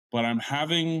but I'm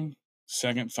having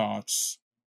second thoughts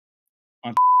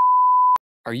on.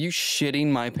 Are you shitting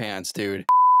my pants, dude?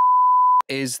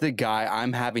 Is the guy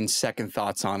I'm having second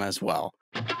thoughts on as well.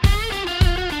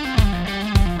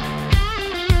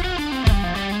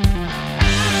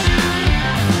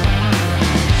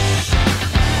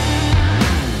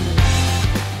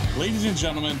 Ladies and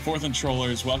gentlemen, Fourth and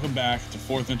Trollers, welcome back to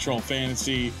Fourth and Troll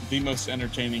Fantasy, the most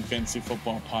entertaining fantasy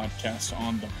football podcast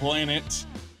on the planet.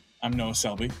 I'm Noah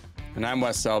Selby. And I'm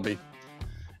Wes Selby.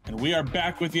 And we are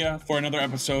back with you for another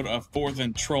episode of Fourth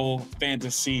and Troll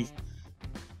Fantasy.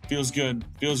 Feels good.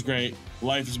 Feels great.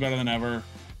 Life is better than ever.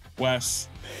 Wes,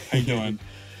 how you doing?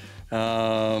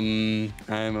 I'm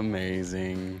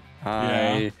amazing.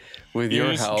 With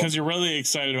your help. Because you're really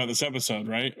excited about this episode,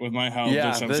 right? With my help,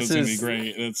 this episode's going to be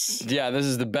great. This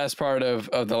is the best part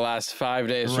of the last 5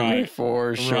 days for me,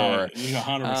 for sure. Right.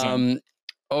 100%.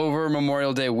 Over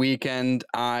Memorial Day weekend,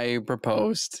 I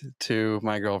proposed to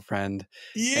my girlfriend.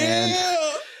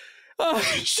 Yeah! And,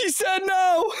 she said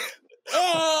no!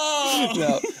 Oh!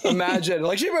 No, imagine.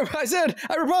 I said,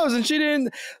 I proposed, and she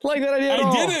didn't like that idea at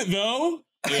all. I did it, though.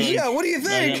 Yeah, what do you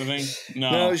think?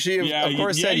 No, she, of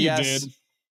course, said yes. Did.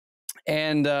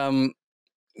 And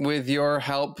with your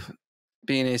help,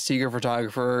 being a secret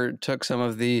photographer, took some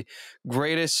of the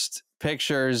greatest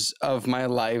pictures of my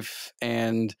life,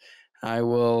 and I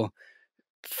will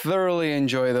thoroughly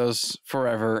enjoy those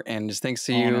forever. And just thanks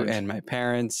to you and my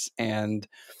parents. And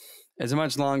it's a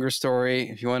much longer story.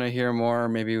 If you want to hear more,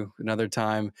 maybe another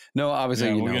time. No,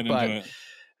 obviously we'll but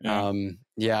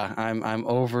I'm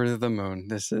over the moon.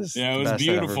 This is it was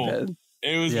beautiful.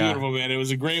 It was beautiful, man. It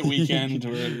was a great weekend.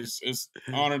 It's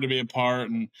honored to be a part,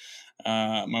 and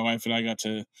my wife and I got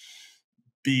to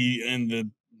be in the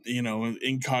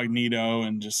incognito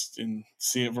and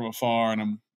see it from afar. And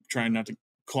I'm trying not to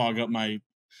clog up my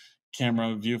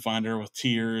camera viewfinder with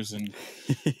tears. And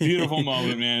beautiful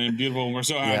moment, man, and beautiful. We're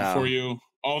so happy for you,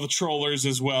 all the trollers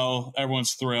as well.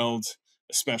 Everyone's thrilled,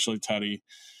 especially Tutty.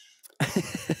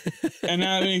 And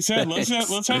that being said, let's have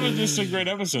just a great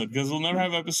episode, because we'll never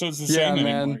have episodes the same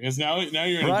anymore. Because now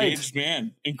you're an engaged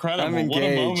man. Incredible! What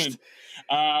a moment.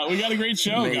 We got a great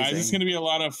show, guys. It's going to be a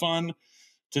lot of fun.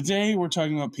 Today we're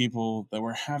talking about people that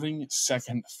we're having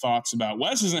second thoughts about.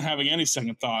 Wes isn't having any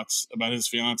second thoughts about his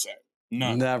fiance.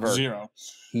 None. Never. Zero.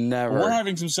 Never. But we're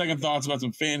having some second thoughts about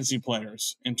some fantasy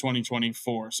players in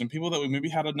 2024. Some people that we maybe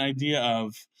had an idea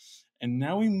of, and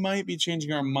now we might be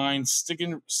changing our minds.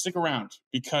 Stick around,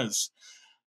 because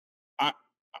I'm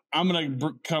gonna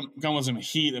come with some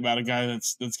heat about a guy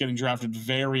that's getting drafted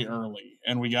very early,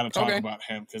 and we got to talk about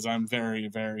him, because I'm very,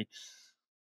 very.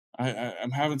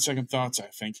 I'm having second thoughts. I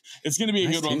think it's gonna be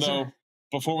a good one though.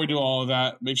 Before we do all of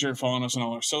that, make sure you're following us on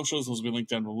all our socials. Those will be linked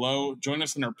down below. Join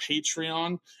us in our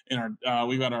Patreon.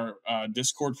 We've got our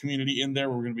Discord community in there,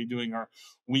 where we're going to be doing our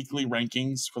weekly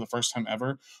rankings for the first time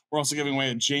ever. We're also giving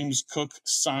away a James Cook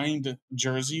signed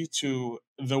jersey to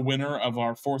the winner of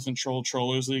our Fourth and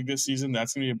Trollers League this season.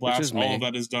 That's going to be a blast. All of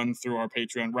that is done through our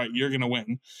Patreon. Right, you're going to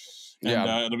win.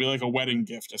 And it'll be like a wedding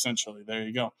gift, essentially. There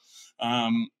you go.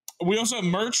 We also have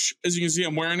merch. As you can see,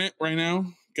 I'm wearing it right now.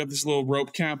 Got this little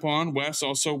rope cap on. Wes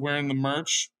also wearing the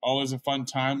merch. Always a fun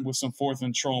time with some Fourth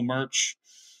and Troll merch.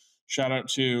 Shout out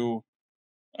to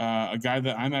a guy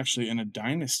that I'm actually in a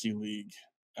dynasty league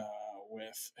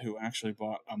with, who actually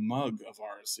bought a mug of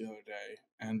ours the other day,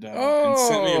 and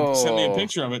sent me a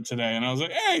picture of it today. And I was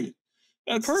like, "Hey,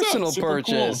 that's personal super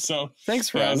purchase." Cool. So thanks,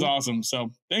 friend. That was awesome. So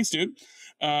thanks, dude.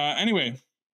 Anyway.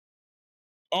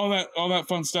 All that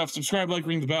fun stuff. Subscribe, like,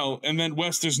 ring the bell, and then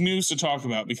Wes, there's news to talk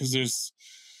about, because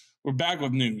we're back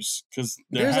with news, because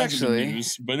there hasn't been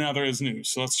news, but now there is news.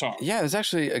 So let's talk. Yeah, there's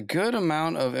actually a good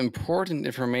amount of important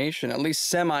information, at least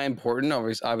semi-important.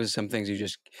 Obviously, some things you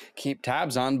just keep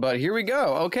tabs on, but here we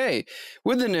go. Okay,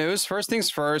 with the news, first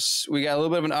things first, we got a little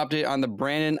bit of an update on the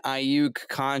Brandon Ayuk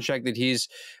contract that he's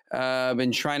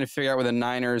been trying to figure out with the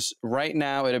Niners. Right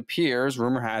now, it appears,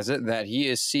 rumor has it, that he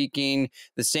is seeking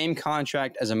the same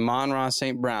contract as Amon-Ra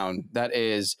St. Brown. That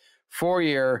is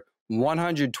 4-year,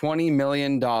 $120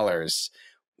 million.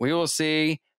 We will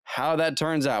see how that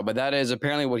turns out, but that is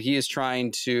apparently what he is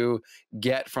trying to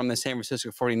get from the San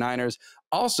Francisco 49ers.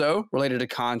 Also, related to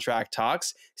contract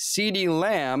talks, CeeDee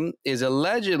Lamb is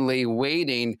allegedly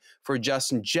waiting for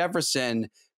Justin Jefferson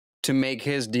to make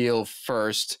his deal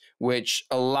first, which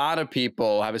a lot of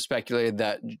people have speculated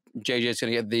that JJ is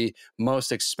going to get the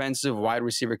most expensive wide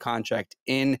receiver contract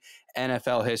in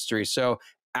NFL history. So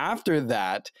after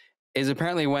that is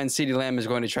apparently when CeeDee Lamb is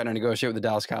going to try to negotiate with the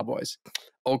Dallas Cowboys.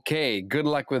 Okay, good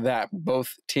luck with that,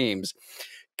 both teams.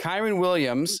 Kyron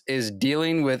Williams is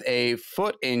dealing with a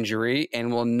foot injury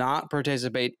and will not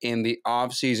participate in the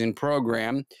offseason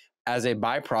program as a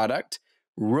byproduct.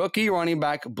 Rookie running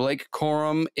back Blake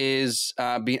Corum is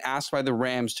being asked by the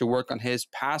Rams to work on his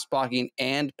pass blocking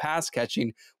and pass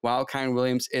catching while Kyron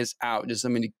Williams is out. Just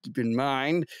something to keep in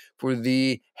mind for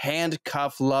the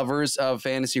handcuff lovers of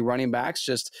fantasy running backs.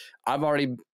 I've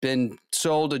already been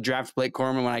sold to draft Blake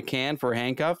Corum when I can for a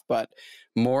handcuff, but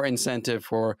more incentive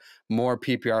for more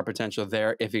PPR potential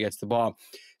there if he gets the ball.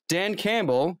 Dan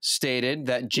Campbell stated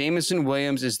that Jameson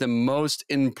Williams is the most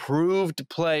improved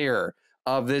player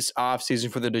of this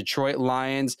offseason for the Detroit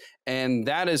Lions. And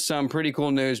that is some pretty cool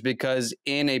news because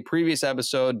in a previous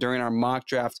episode during our mock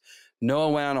draft, Noah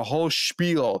went on a whole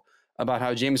spiel about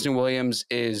how Jameson Williams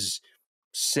is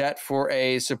set for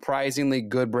a surprisingly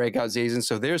good breakout season.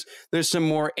 So there's some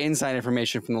more inside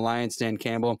information from the Lions, Dan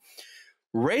Campbell.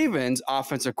 Ravens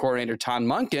offensive coordinator Todd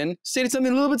Monken stated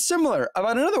something a little bit similar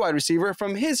about another wide receiver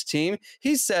from his team.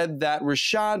 He said that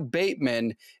Rashad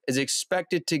Bateman is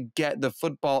expected to get the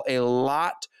football a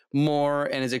lot more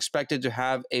and is expected to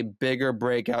have a bigger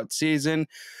breakout season.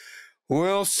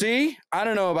 We'll see. I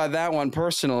don't know about that one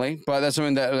personally, but that's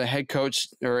something that the head coach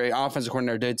or an offensive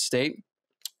coordinator did state.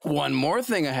 One more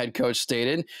thing a head coach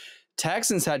stated,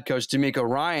 Texans head coach DeMeco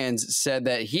Ryans said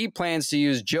that he plans to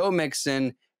use Joe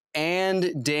Mixon and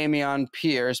Dameon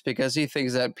Pierce because he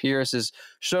thinks that Pierce has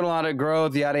shown a lot of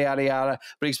growth, yada, yada, yada,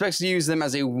 but he expects to use them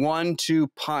as a 1-2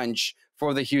 punch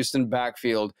for the Houston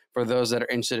backfield for those that are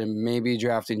interested in maybe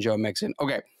drafting Joe Mixon.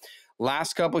 Okay,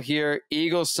 last couple here.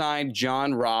 Eagles signed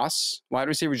John Ross, wide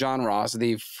receiver John Ross,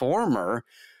 the former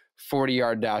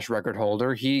 40-yard dash record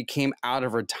holder. He came out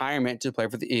of retirement to play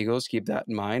for the Eagles. Keep that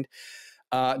in mind.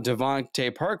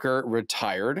 Devontae Parker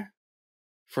retired,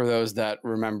 for those that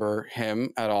remember him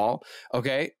at all.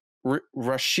 Okay,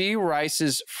 Rashee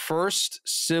Rice's first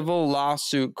civil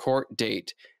lawsuit court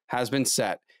date has been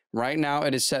set. Right now,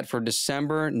 it is set for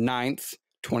December 9th,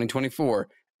 2024,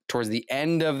 towards the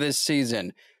end of this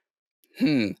season.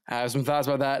 I have some thoughts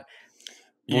about that.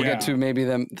 We'll get to maybe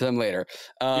them later.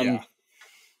 I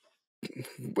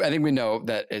think we know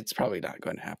that it's probably not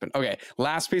going to happen. Okay,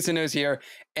 last piece of news here.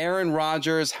 Aaron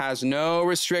Rodgers has no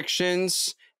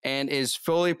restrictions and is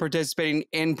fully participating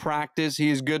in practice.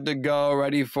 He is good to go,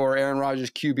 ready for Aaron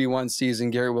Rodgers QB1 season,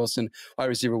 Gary Wilson wide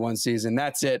receiver 1 season.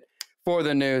 That's it for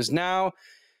the news. Now,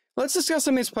 let's discuss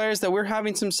some of these players that we're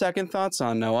having some second thoughts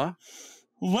on, Noah.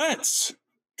 Let's,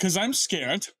 because I'm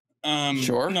scared.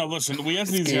 Sure. No, listen, we have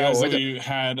these guys that we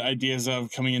had ideas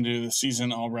of coming into the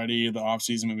season already, the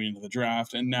offseason, moving into the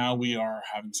draft, and now we are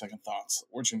having second thoughts.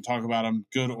 We're just going to talk about them,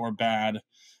 good or bad,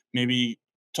 maybe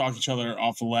talk each other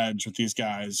off the ledge with these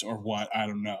guys or what, I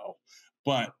don't know.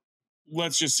 But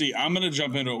let's just see. I'm going to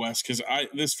jump into it, Wes, because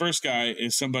this first guy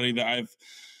is somebody that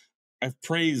I've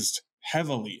praised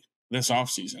heavily this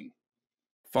offseason.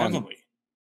 Heavily.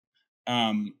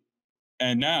 And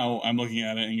now I'm looking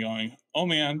at it and going, oh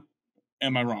man,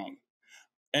 am I wrong?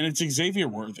 And it's Xavier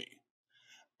Worthy.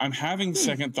 I'm having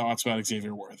second thoughts about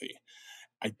Xavier Worthy.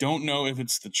 I don't know if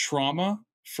it's the trauma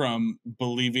from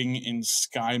believing in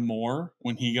Sky Moore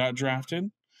when he got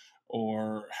drafted,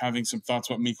 or having some thoughts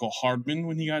about Mecole Hardman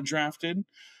when he got drafted,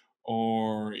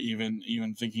 or even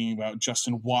thinking about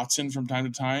Justin Watson from time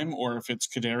to time, or if it's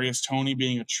Kadarius Toney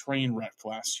being a train wreck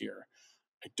last year.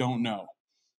 I don't know.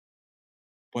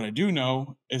 What I do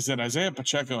know is that Isaiah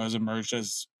Pacheco has emerged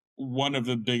as one of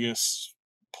the biggest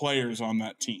players on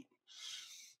that team.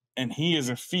 And he is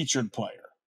a featured player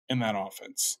in that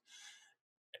offense.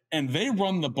 And they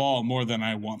run the ball more than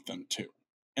I want them to.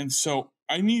 And so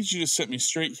I need you to set me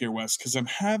straight here, Wes, because I'm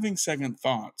having second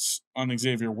thoughts on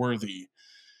Xavier Worthy.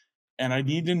 And I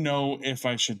need to know if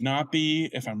I should not be,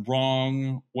 if I'm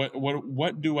wrong.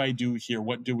 What do I do here?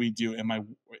 What do we do?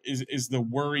 Is the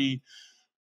worry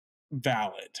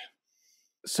valid?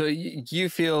 So you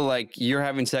feel like you're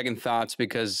having second thoughts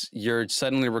because you're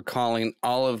suddenly recalling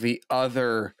all of the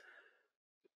other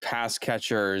pass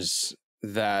catchers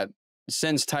that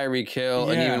since Tyreek Hill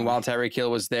and even while Tyreek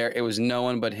Hill was there, it was no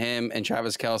one but him and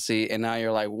Travis Kelce. And now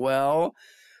you're like, well,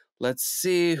 let's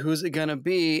see who's it gonna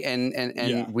be.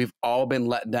 And we've all been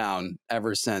let down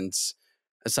ever since,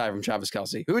 aside from Travis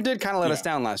Kelce, who did kind of let us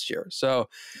down last year. So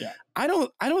I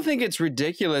don't think it's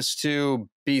ridiculous to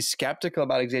be skeptical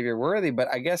about Xavier Worthy, but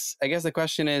I guess the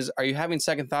question is, are you having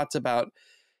second thoughts about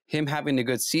him having a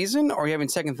good season, or are you having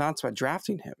second thoughts about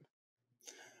drafting him?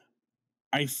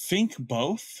 I think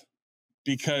both,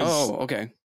 because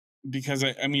because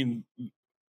I mean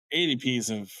ADPs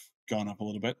have gone up a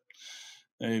little bit.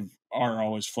 They are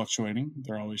always fluctuating.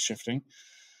 They're always shifting.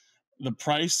 The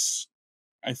price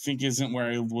I think isn't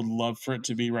where I would love for it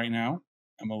to be right now.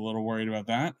 I'm a little worried about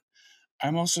that.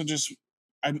 I'm also just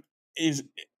I'm is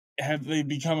have they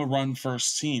become a run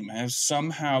first team? Has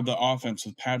somehow the offense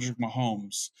with Patrick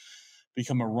Mahomes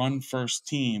become a run first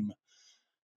team?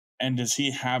 And does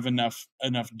he have enough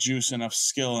juice, enough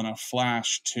skill, enough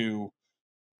flash to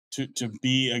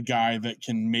be a guy that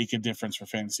can make a difference for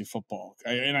fantasy football?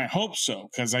 And I hope so,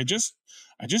 because I just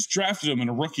drafted him in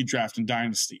a rookie draft in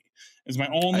Dynasty. It's my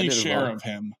only share of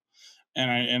him,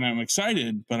 and I'm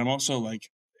excited, but I'm also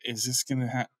like, is this going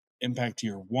to impact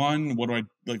year one? What do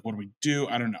we do?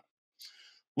 I don't know.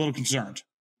 A little concerned.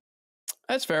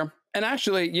 That's fair. And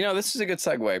actually, this is a good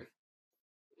segue,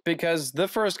 because the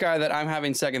first guy that I'm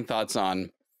having second thoughts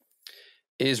on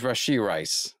is Rashee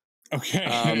Rice. Okay,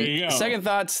 there you go. Second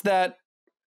thoughts that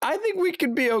I think we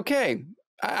could be okay.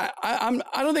 I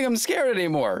don't think I'm scared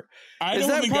anymore. Is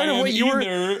that part of what you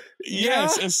were?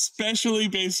 Yes, especially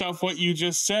based off what you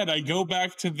just said. I go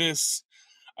back to this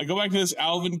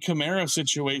Alvin Kamara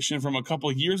situation from a couple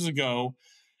of years ago,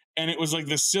 and it was like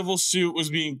the civil suit was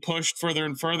being pushed further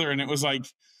and further, and it was like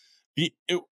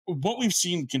what we've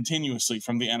seen continuously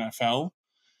from the NFL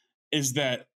is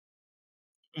that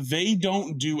they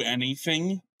don't do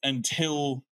anything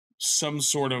until some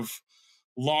sort of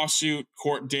lawsuit,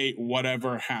 court date,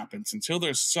 whatever happens. Until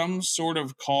there's some sort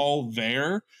of call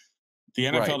there, the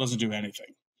NFL doesn't do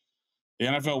anything. The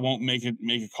NFL won't make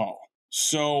a call.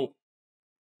 So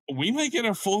we might get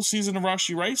a full season of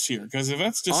Rashee Rice here, because if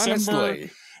that's December,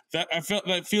 honestly,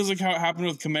 that feels like how it happened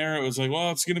with Kamara. It was like,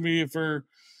 well, it's going to be for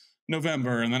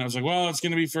November, and then I was like, well, it's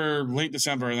going to be for late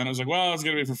December, and then I was like, well, it's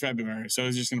going to be for February, so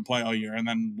he's just going to play all year, and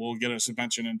then we'll get a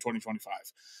suspension in 2025.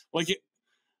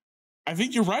 I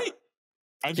think you're right.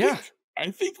 I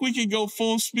think we could go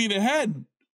full speed ahead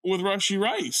with Rashee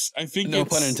Rice. I think no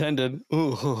pun intended.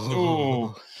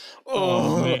 Oh,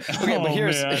 okay, but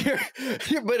here's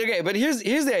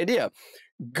the idea.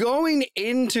 Going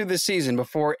into the season,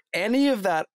 before any of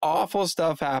that awful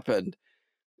stuff happened,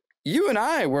 you and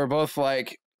I were both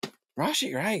like,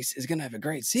 Rashee Rice is going to have a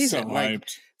great season. So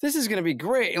this is going to be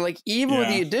great. And even with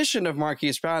the addition of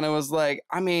Marquise Brown, it was like,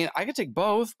 I mean, I could take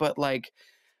both, but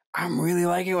I'm really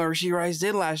liking what Rashee Rice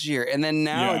did last year. And then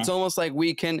now it's almost like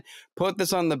we can put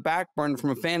this on the back burner from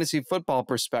a fantasy football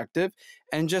perspective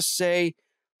and just say,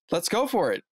 let's go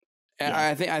for it. And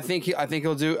I think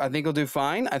he'll do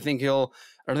fine. I don't think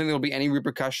there'll be any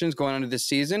repercussions going into this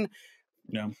season.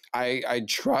 No, I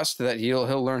trust that he'll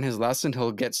learn his lesson.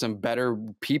 He'll get some better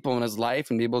people in his life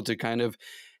and be able to kind of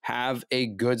have a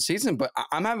good season. But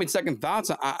I'm having second thoughts.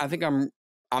 I think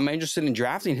I'm interested in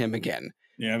drafting him again.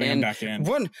 Yeah, I think I'm back in.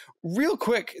 One real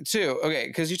quick too. Okay,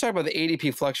 because you talk about the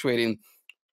ADP fluctuating.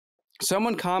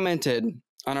 Someone commented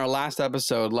on our last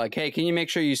episode, like, "Hey, can you make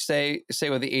sure you say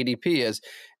what the ADP is?"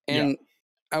 And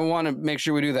I want to make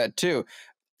sure we do that too.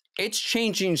 It's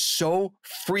changing so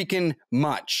freaking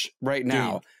much right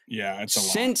now. Dude, yeah, it's a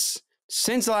lot.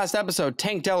 Since the last episode,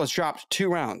 Tank Dell has dropped 2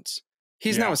 rounds.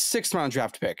 He's now a 6th round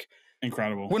draft pick.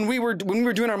 Incredible. When we were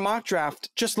doing our mock draft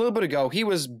just a little bit ago, he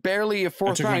was barely a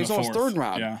 4th round. He's almost 3rd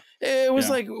round. Yeah. It was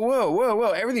like,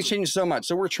 whoa. Everything's changing so much.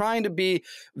 So we're trying to be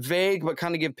vague, but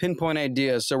kind of give pinpoint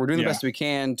ideas. So we're doing the best we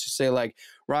can to say, like,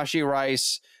 Rashee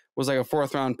Rice was like a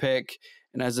 4th round pick.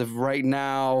 And as of right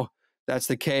now, that's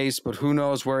the case, but who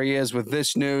knows where he is with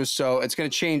this news. So it's going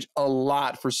to change a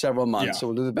lot for several months. Yeah. So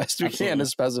we'll do the best we can to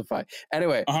specify.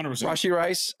 Anyway, 100%. Rashee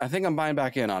Rice, I think I'm buying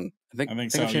back in on. I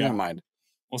think so, I'm changing my mind.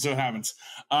 We'll see what happens.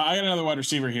 I got another wide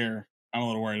receiver here I'm a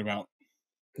little worried about.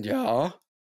 Yeah.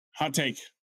 Hot take.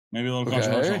 Maybe a little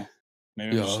controversial.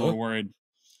 Maybe I'm just a little worried.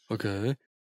 Okay.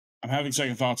 I'm having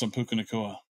second thoughts on Puka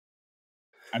Nacua.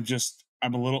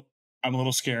 I'm a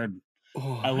little scared.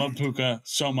 I love Puka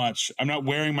so much. I'm not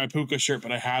wearing my Puka shirt,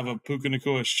 but I have a Puka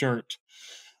Nacua shirt.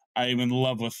 I am in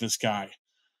love with this guy.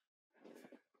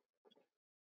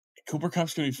 Cooper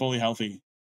Kupp's going to be fully healthy.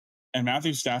 And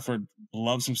Matthew Stafford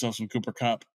loves himself some Cooper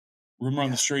Kupp. Rumor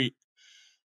on the street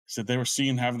said they were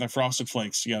seen having their Frosted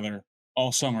Flakes together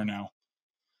all summer now.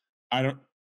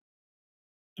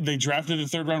 They drafted a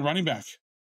 3rd round running back.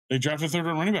 Are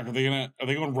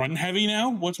they going run heavy now?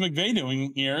 What's McVay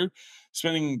doing here?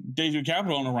 Spending day 2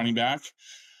 capital on a running back.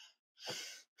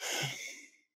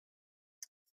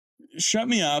 Shut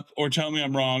me up or tell me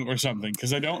I'm wrong or something,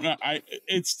 because I don't know.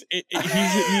 He's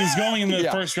going in the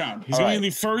first round. He's going in the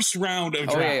first round of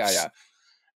drafts.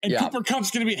 And Cooper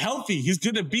Kupp's going to be healthy. He's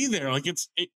going to be there.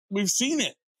 We've seen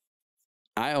it.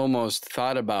 I almost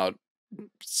thought about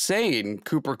saying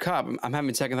Cooper Kupp. I'm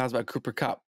having second thoughts about Cooper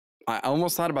Kupp. I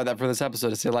almost thought about that for this episode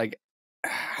to say, like,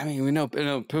 I mean, we know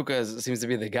Puka seems to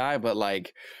be the guy, but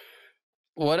like,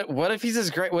 what if he's as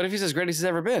great? What if he's as great as he's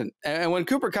ever been? And when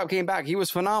Cooper Kupp came back, he was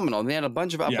phenomenal. And they had a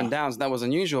bunch of up and downs, and that was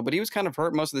unusual. But he was kind of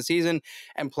hurt most of the season,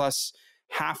 and plus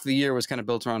half the year was kind of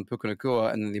built around Puka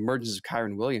Nacua and then the emergence of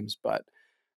Kyron Williams. But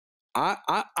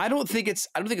I don't think it's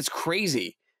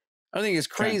crazy. I don't think it's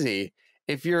crazy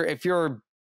if you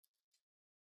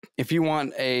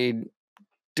want a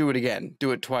do it again,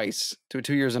 do it twice, do it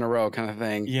 2 years in a row kind of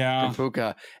thing. Yeah, for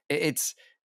Puka, it's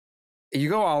you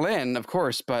go all in, of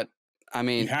course, but I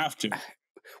mean, you have to.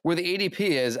 Where the ADP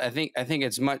is, I think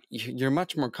it's much. You're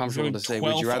much more comfortable to say,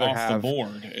 would you rather off have the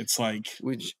board? It's like,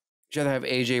 would you rather have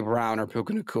AJ Brown or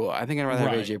Puka Nacua? I think I'd rather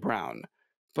have AJ Brown,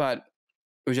 but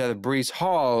would you rather Breece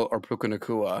Hall or Puka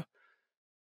Nacua?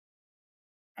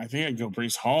 I think I'd go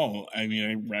Breece Hall. I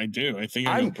mean, I do. I think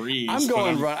I'd go Breece. I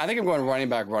think I'm going running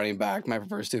back. My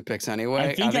first two picks anyway.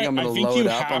 I think I'm going to load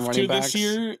up on running backs this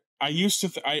year. I used to.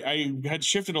 I had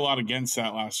shifted a lot against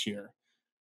that last year,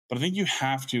 but I think you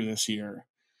have to this year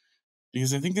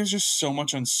because I think there's just so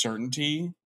much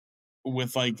uncertainty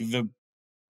with like the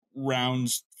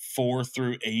rounds 4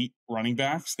 through 8 running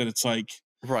backs that it's like,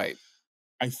 right.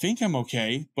 I think I'm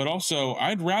okay, but also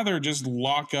I'd rather just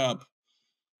lock up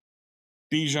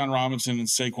Bijan Robinson and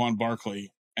Saquon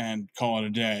Barkley and call it a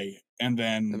day, and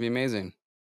then that'd be amazing,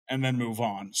 and then move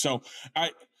on. So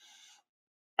I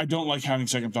don't like having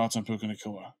second thoughts on Puka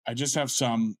Nacua. I just have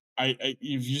some.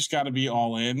 You've just got to be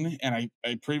all in, and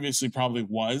I previously probably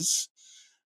was,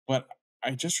 but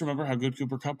I just remember how good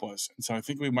Cooper Kupp was, and so I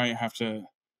think we might have to.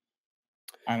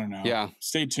 I don't know. Yeah,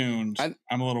 stay tuned.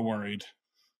 I'm a little worried.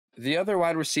 The other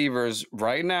wide receivers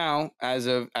right now, as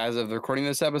of recording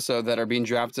this episode, that are being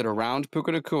drafted around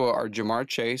Puka Nacua are Jamar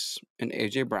Chase and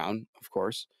AJ Brown, of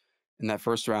course, in that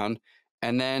first round.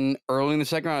 And then early in the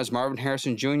second round is Marvin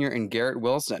Harrison Jr. and Garrett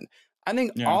Wilson. I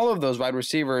think all of those wide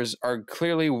receivers are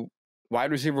clearly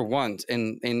wide receiver ones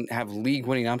and have league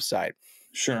winning upside.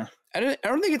 Sure. I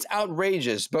don't think it's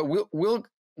outrageous, but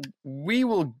we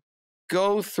will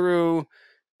go through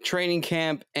training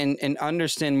camp and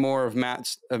understand more of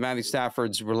Matthew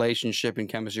Stafford's relationship and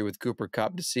chemistry with Cooper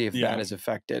Kupp to see if that is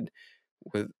affected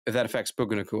if that affects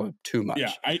Puka Nacua too much.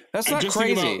 Yeah, that's not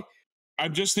crazy.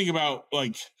 I'm just thinking about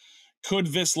like, could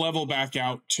this level back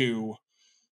out to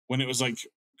when it was like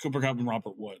Cooper Kupp and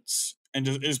Robert Woods, and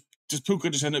does Puka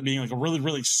just end up being like a really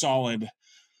really solid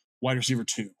wide receiver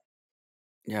 2?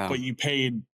 Yeah, but you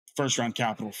paid first round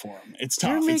capital for him. It's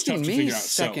tough. You're it's tough to figure out.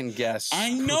 Second guess.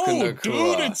 I know,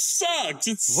 dude. It sucks.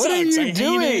 It sucks. What are you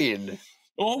doing?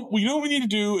 Well, you know what we need to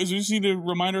do is we just need to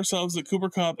remind ourselves that Cooper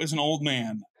Kupp is an old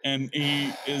man and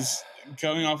he is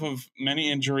coming off of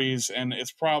many injuries, and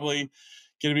it's probably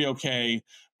going to be okay.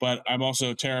 But I'm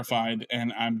also terrified,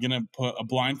 and I'm going to put a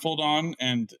blindfold on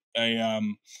and a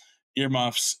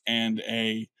earmuffs and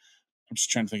I'm just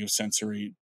trying to think of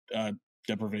sensory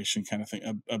deprivation kind of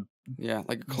thing.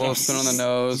 Like a clothespin on the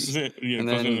nose, and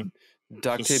then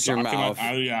duct tape your mouth.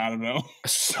 I don't know. A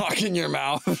sock in your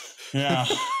mouth. Yeah.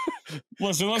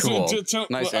 Listen. Cool.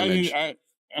 Nice image.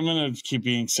 I'm gonna keep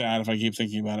being sad if I keep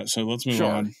thinking about it. So let's move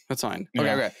on. That's fine.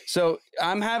 Yeah. Okay. So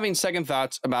I'm having second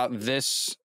thoughts about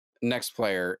this next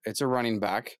player. It's a running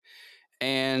back,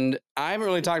 and I haven't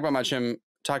really talked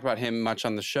about him much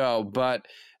on the show, but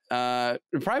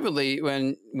privately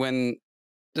when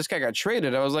this guy got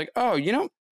traded, I was like, oh,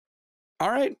 all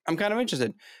right, I'm kind of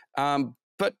interested.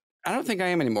 But I don't think I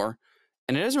am anymore.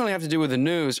 And it doesn't really have to do with the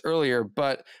news earlier,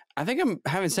 but I think I'm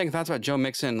having second thoughts about Joe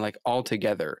Mixon like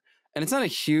altogether. And it's not a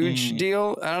huge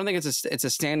deal. I don't think it's a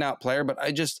standout player, but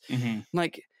I just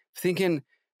like thinking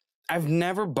I've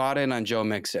never bought in on Joe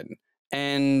Mixon.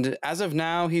 And as of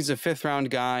now, he's a 5th round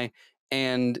guy,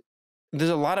 and there's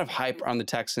a lot of hype on the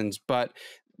Texans, but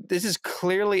this is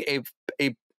clearly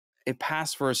a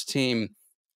pass first team.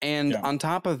 And on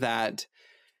top of that,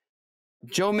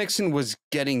 Joe Mixon was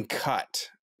getting cut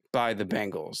by the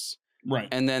Bengals. Right.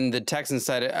 And then the Texans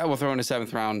decided, we'll throw in a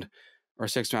 7th round or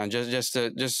 6th round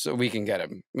just so we can get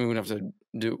him. We wouldn't have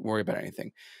to worry about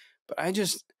anything. But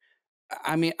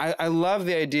I love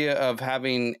the idea of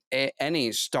having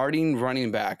any starting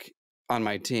running back on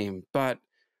my team. But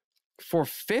for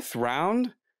 5th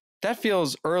round, that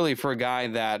feels early for a guy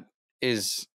that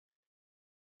is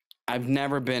I've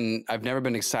never been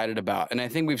excited about. And I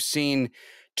think we've seen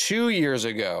 2 years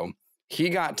ago, he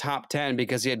got top 10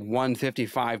 because he had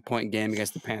 155-point game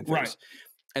against the Panthers. Right.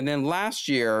 And then last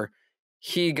year,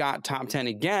 he got top 10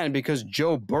 again because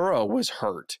Joe Burrow was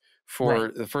hurt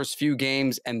for the first few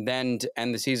games, and then to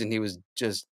end the season, he was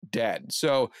just dead.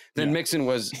 So then Mixon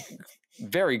was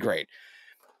very great.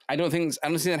 I don't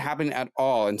see that happening at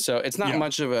all. And so it's not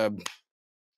much of a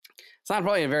not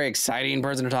probably a very exciting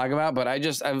person to talk about, but I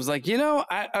was like,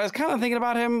 I was kind of thinking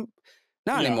about him.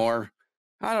 Not anymore.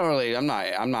 I'm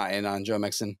not in on Joe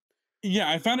Mixon.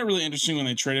 Yeah, I found it really interesting when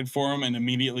they traded for him and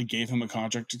immediately gave him a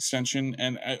contract extension.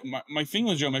 And my thing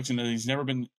with Joe Mixon is he's never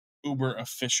been uber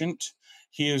efficient.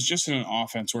 He is just in an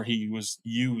offense where he was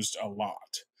used a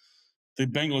lot. The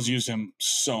Bengals used him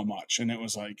so much, and it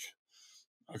was like,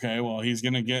 okay, well, he's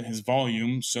going to get his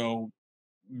volume, so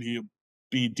he'll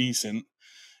be decent.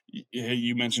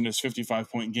 You mentioned his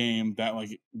 55-point game that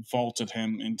like vaulted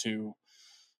him into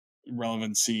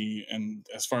relevancy, and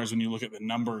as far as when you look at the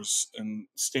numbers and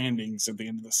standings at the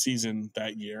end of the season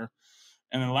that year,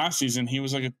 and then last season he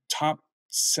was like a top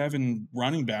 7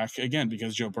 running back again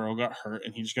because Joe Burrow got hurt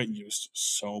and he just got used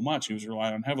so much. He was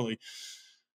relied on heavily.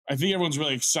 I think everyone's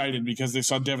really excited because they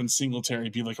saw Devin Singletary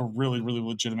be like a really, really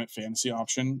legitimate fantasy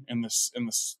option in this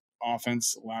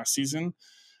offense last season.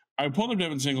 I pulled up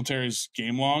Devin Singletary's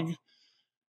game log.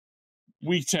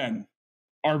 Week 10,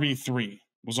 RB3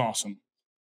 was awesome.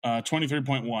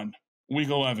 23.1. Week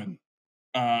 11,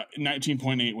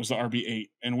 19.8 was the RB8.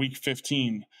 And week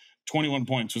 15, 21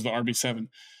 points was the RB7.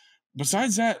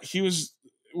 Besides that, he was,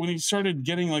 when he started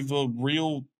getting like the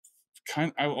real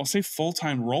I'll say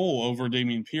full-time role over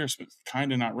Dameon Pierce, but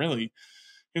kind of not really.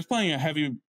 He was playing a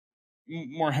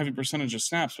more heavy percentage of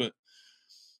snaps, but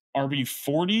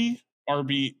RB40,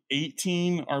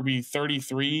 RB18,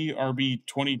 RB33,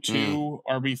 RB22,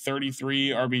 RB33,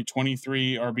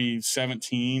 RB23,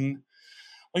 RB17.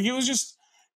 Like it was just,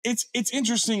 it's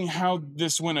interesting how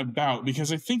this went about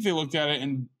because I think they looked at it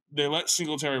and they let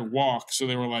Singletary walk. So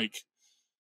they were like,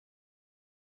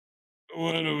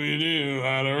 what do we do?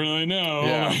 I don't really know.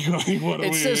 Yeah.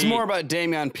 It says more about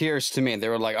Dameon Pierce to me. They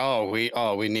were like,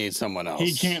 we need someone else.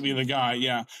 He can't be the guy.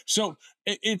 Yeah. So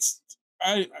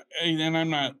and I'm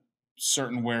not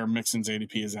certain where Mixon's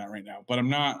ADP is at right now, but I'm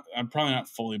probably not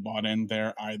fully bought in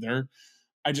there either.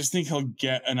 I just think he'll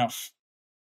get enough.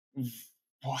 Well,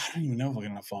 I don't even know if he'll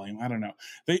get enough volume. I don't know.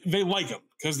 They like him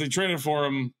because they traded for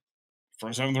him for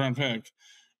a 7th round pick.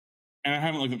 And I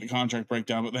haven't looked at the contract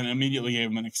breakdown, but then immediately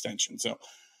gave him an extension. So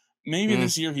maybe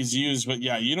this year he's used, but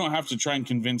yeah, you don't have to try and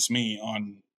convince me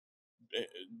on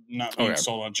not being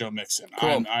sold on Joe Mixon.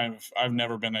 Cool. I've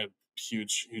never been a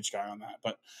huge guy on that,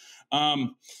 but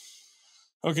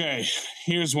okay,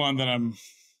 here's one that I'm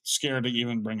scared to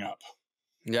even bring up.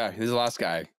 Yeah, he's the last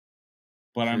guy.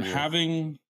 But I'm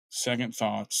having second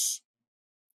thoughts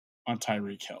on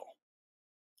Tyreek Hill.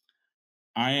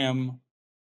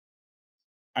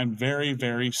 I'm very,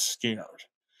 very scared.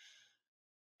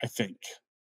 I think.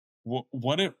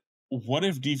 What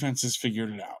if defenses figured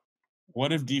it out?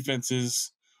 What if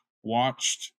defenses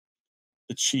watched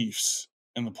the Chiefs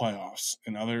in the playoffs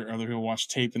and other people watched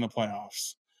tape in the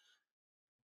playoffs,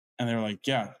 and they were like,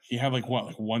 yeah, he had like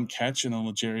one catch, and then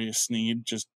L'Jarius Sneed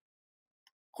just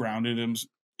grounded him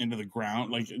into the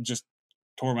ground, like just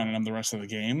tormented him the rest of the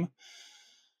game.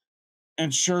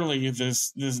 And surely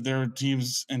there are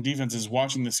teams and defenses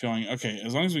watching this going, okay,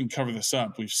 as long as we can cover this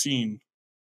up, we've seen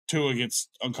Tua gets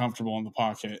uncomfortable in the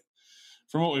pocket.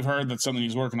 From what we've heard, that's something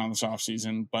he's working on this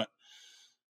offseason. But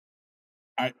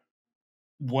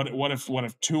what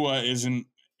if Tua isn't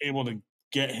able to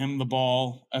get him the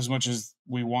ball as much as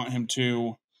we want him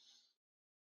to?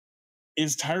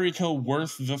 Is Tyreek Hill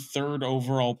worth the 3rd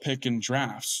overall pick in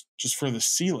drafts just for the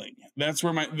ceiling?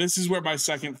 This is where my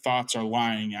second thoughts are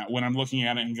lying at when I'm looking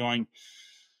at it and going,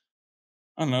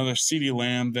 I don't know, there's CeeDee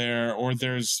Lamb there, or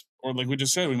like we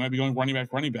just said, we might be going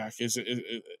running back. Is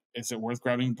it worth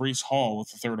grabbing Breece Hall with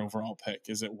the 3rd overall pick?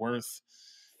 Is it worth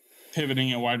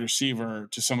pivoting at wide receiver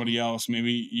to somebody else?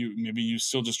 Maybe you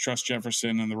still just trust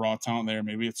Jefferson and the raw talent there.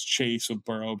 Maybe it's Chase with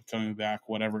Burrow coming back,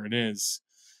 whatever it is.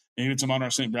 Maybe it's Amon-Ra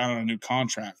St. Brown on a new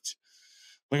contract.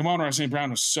 Like Amon-Ra St.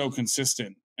 Brown was so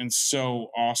consistent and so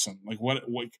awesome. Like what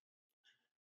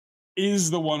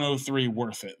is the 103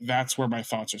 worth it? That's where my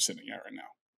thoughts are sitting at right now.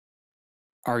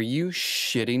 Are you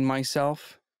shitting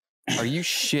myself? Are you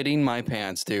shitting my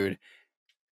pants, dude?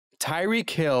 Tyreek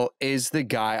Hill is the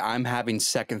guy I'm having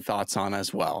second thoughts on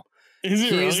as well. Is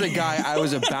it really? He's the guy I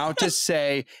was about to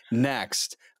say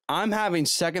next. I'm having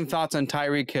second thoughts on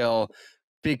Tyreek Hill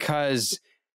because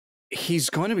he's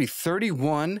going to be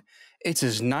 31. It's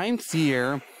his 9th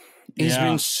year. He's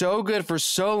been so good for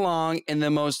so long. And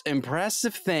the most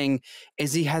impressive thing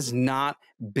is he has not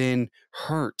been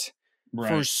hurt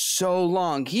for so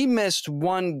long. He missed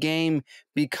one game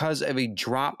because of a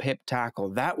drop hip tackle.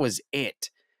 That was it.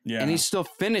 Yeah. And he still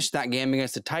finished that game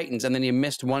against the Titans. And then he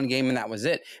missed one game and that was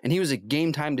it. And he was a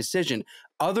game time decision.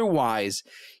 Otherwise,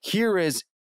 here is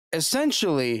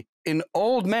essentially an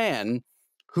old man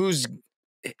who's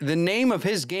the name of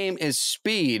his game is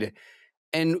speed.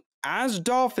 And as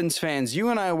Dolphins fans, you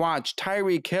and I watch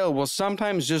Tyreek Hill will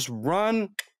sometimes just run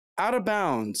out of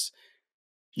bounds.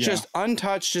 Yeah. Just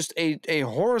untouched, just a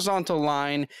horizontal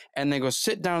line, and they go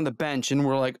sit down on the bench, and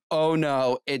we're like, oh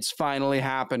no, it's finally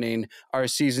happening. Our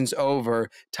season's over.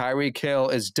 Tyreek Hill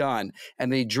is done.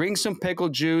 And they drink some pickle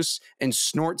juice and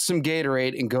snort some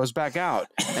Gatorade and goes back out.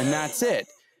 And that's it.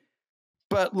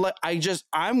 But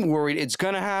I'm worried it's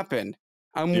going to happen.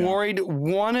 I'm worried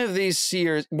one of these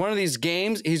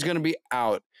games, he's going to be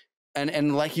out.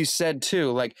 And like you said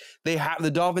too, like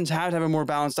the Dolphins have to have a more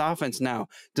balanced offense now.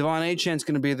 Devon Achane's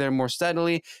going to be there more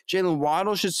steadily. Jalen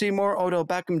Waddle should see more. Odell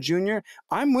Beckham Jr.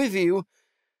 I'm with you.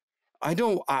 I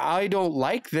don't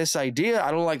like this idea.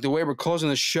 I don't like the way we're closing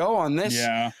the show on this.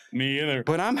 Yeah, me either.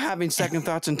 But I'm having second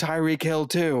thoughts on Tyreek Hill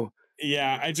too.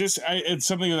 Yeah, it's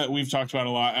something that we've talked about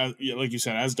a lot. Like you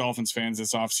said, as Dolphins fans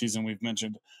this offseason, we've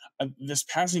mentioned this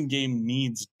passing game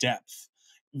needs depth.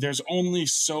 There's only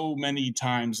so many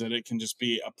times that it can just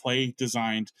be a play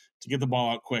designed to get the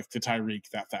ball out quick to Tyreek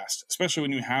that fast, especially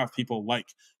when you have people like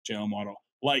Jalen Waddle,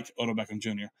 like Odell Beckham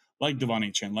Jr., like Devon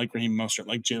Achane, like Raheem Mostert,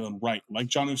 like Jalen Wright, like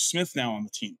Jonnu Smith now on the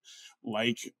team,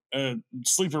 like a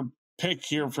sleeper pick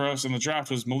here for us in the draft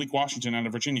was Malik Washington out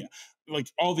of Virginia. Like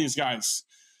all these guys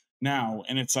now,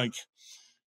 and it's like,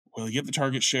 will he get the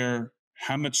target share?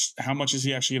 How much is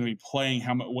he actually going to be playing?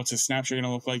 What's his snap share going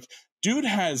to look like? Dude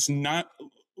has not,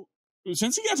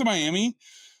 since he got to Miami,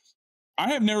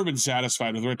 I have never been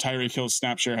satisfied with where Tyreek Hill's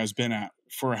snap share has been at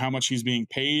for how much he's being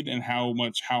paid and how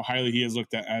highly he is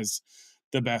looked at as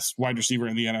the best wide receiver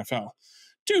in the NFL.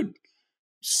 Dude,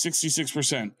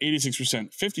 66%,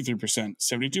 86%, 53%,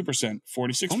 72%,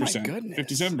 46%,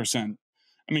 57%.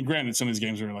 I mean, granted, some of these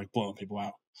games are like blowing people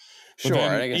out. But sure,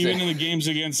 then, I guess even in the games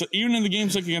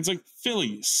against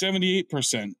Philly,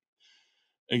 78%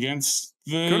 against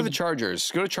the. Go to the Chargers.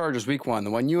 Go to Chargers week 1,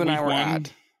 the one you and I were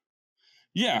at.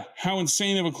 Yeah, how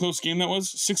insane of a close game that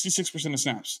was. 66% of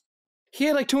snaps. He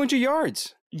had like 200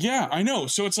 yards. Yeah, I know.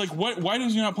 So it's like, why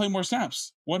does he not play more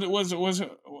snaps? What was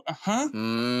it? I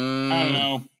don't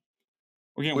know.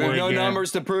 We're getting worried. We have no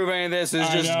numbers to prove any of this.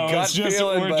 It's just gut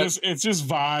feeling. It's just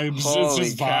vibes. Holy it's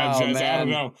just cow, vibes, guys. man. I don't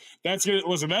know. That's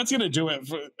gonna do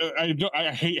it.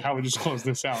 I hate how we just closed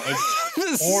this out. It's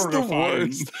This horrifying.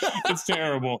 is the worst. It's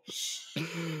terrible.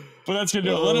 But that's gonna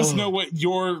do it. Let us know what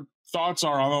your thoughts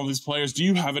are on all these players. Do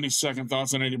you have any second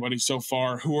thoughts on anybody so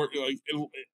far who are like?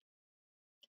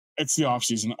 It's the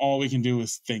offseason. All we can do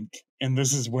is think, and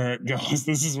this is where it goes.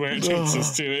 This is where it takes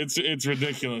us to. It's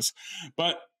ridiculous,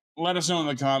 but. Let us know in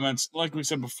the comments. Like we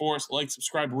said before, like,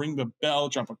 subscribe, ring the bell,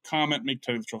 drop a comment, make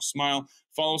Teddy the Troll smile.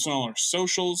 Follow us on all our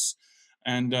socials,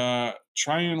 and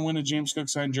try and win a James Cook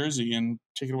signed jersey and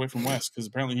take it away from Wes, because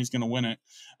apparently he's going to win it.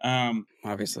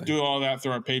 Obviously. Do all that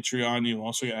through our Patreon. You'll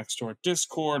also get access to our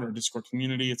Discord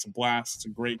community. It's a blast. It's a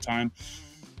great time.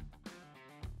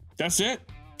 That's it.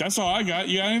 That's all I got.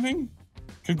 You got anything?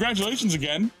 Congratulations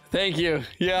again. Thank you.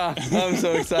 Yeah, I'm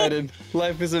so excited.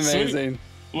 Life is amazing.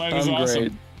 Sweet. Life is awesome.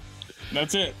 Great.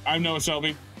 That's it. I'm Noah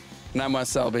Selby. And I'm Wes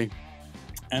Selby.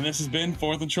 And this has been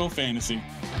 4th and Troll Fantasy.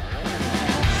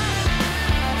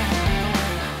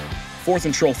 4th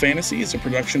and Troll Fantasy is a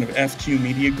production of FQ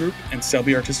Media Group and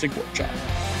Selby Artistic Workshop.